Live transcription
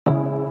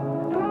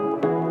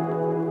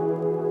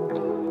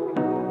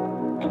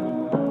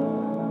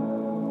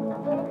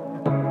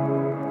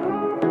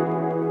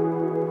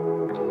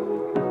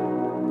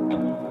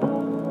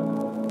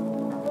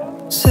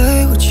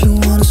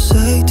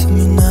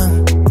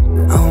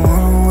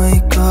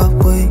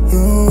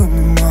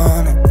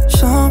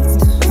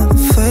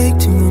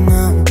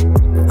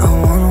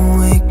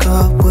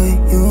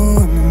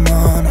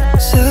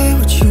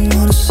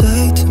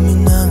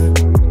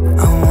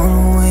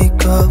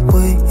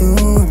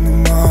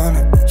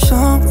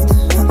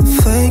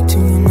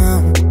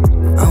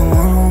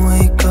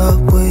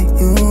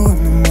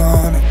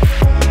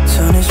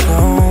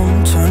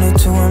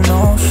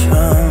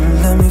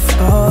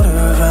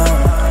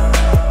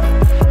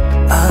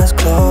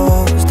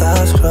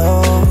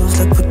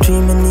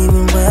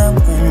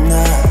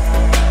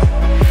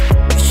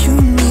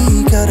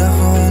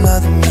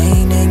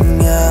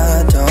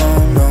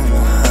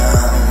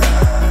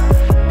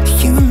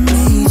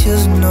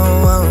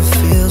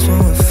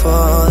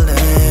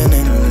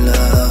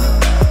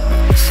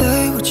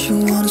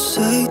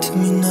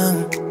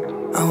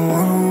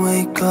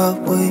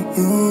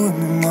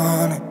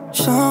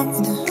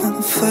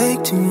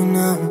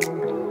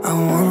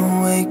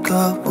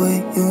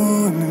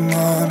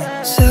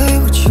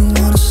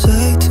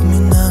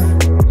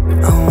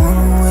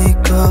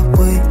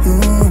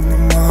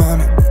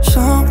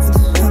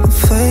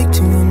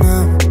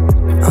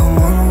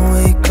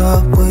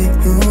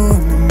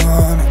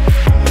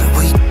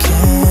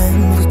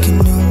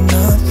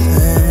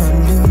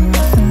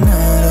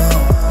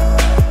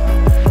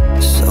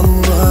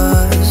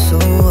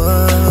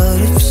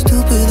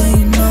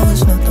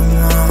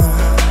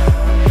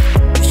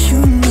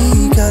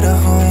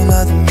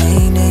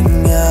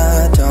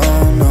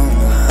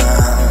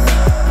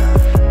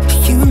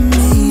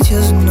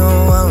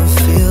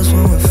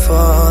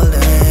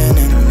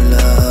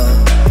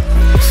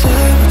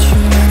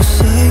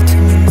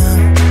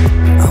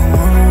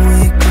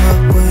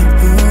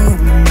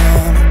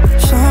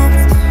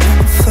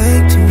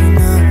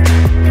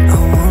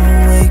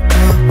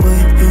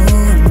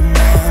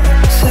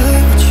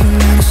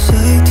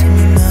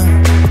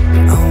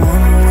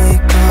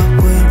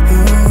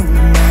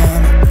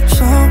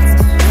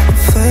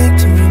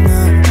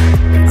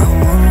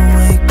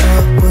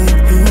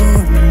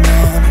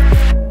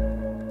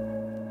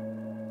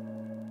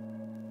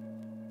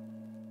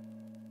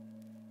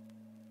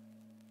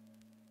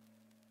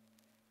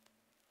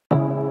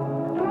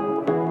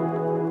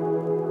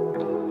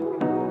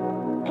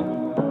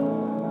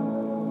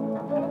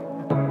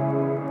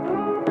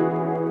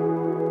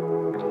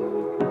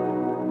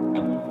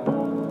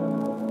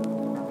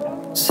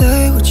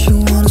Say what you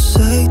wanna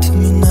say to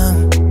me now.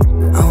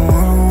 I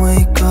wanna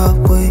wake up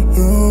with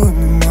you in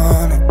the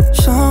morning.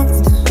 Show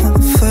me there's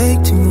nothing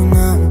fake to me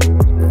now.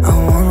 I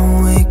wanna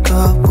wake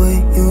up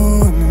with you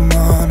in the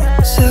morning.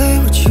 Say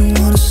what you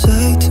wanna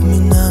say to me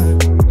now.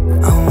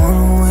 I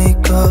wanna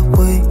wake up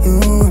with you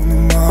in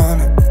the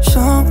morning.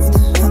 Show me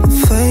there's nothing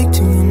fake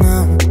to me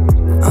now.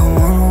 I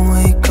wanna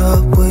wake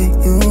up with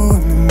you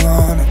in the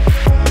morning.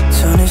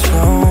 Turn this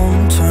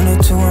room, turn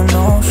it to an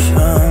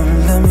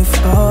ocean. Let me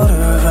float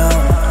around.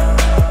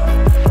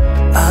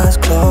 Eyes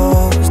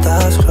closed,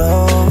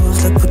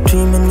 like we're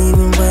dreaming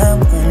even when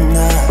we're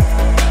not.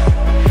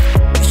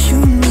 You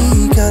and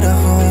me got a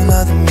whole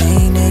other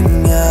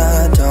meaning,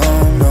 I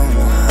don't know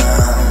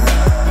how.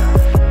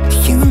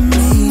 You and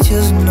me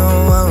just know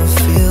how it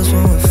feels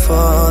when we're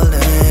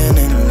falling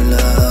in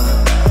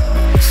love.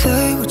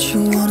 Say what you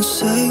wanna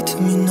say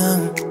to me now.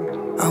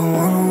 I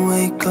wanna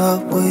wake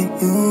up with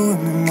you in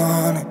the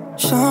morning.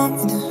 Show me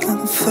there's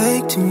nothing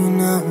fake to me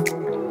now.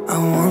 I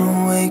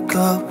wanna wake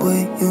up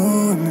with you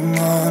in the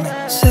morning.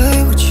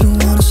 Say what you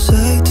wanna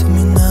say to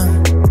me now.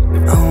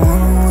 I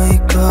wanna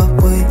wake up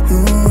with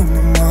you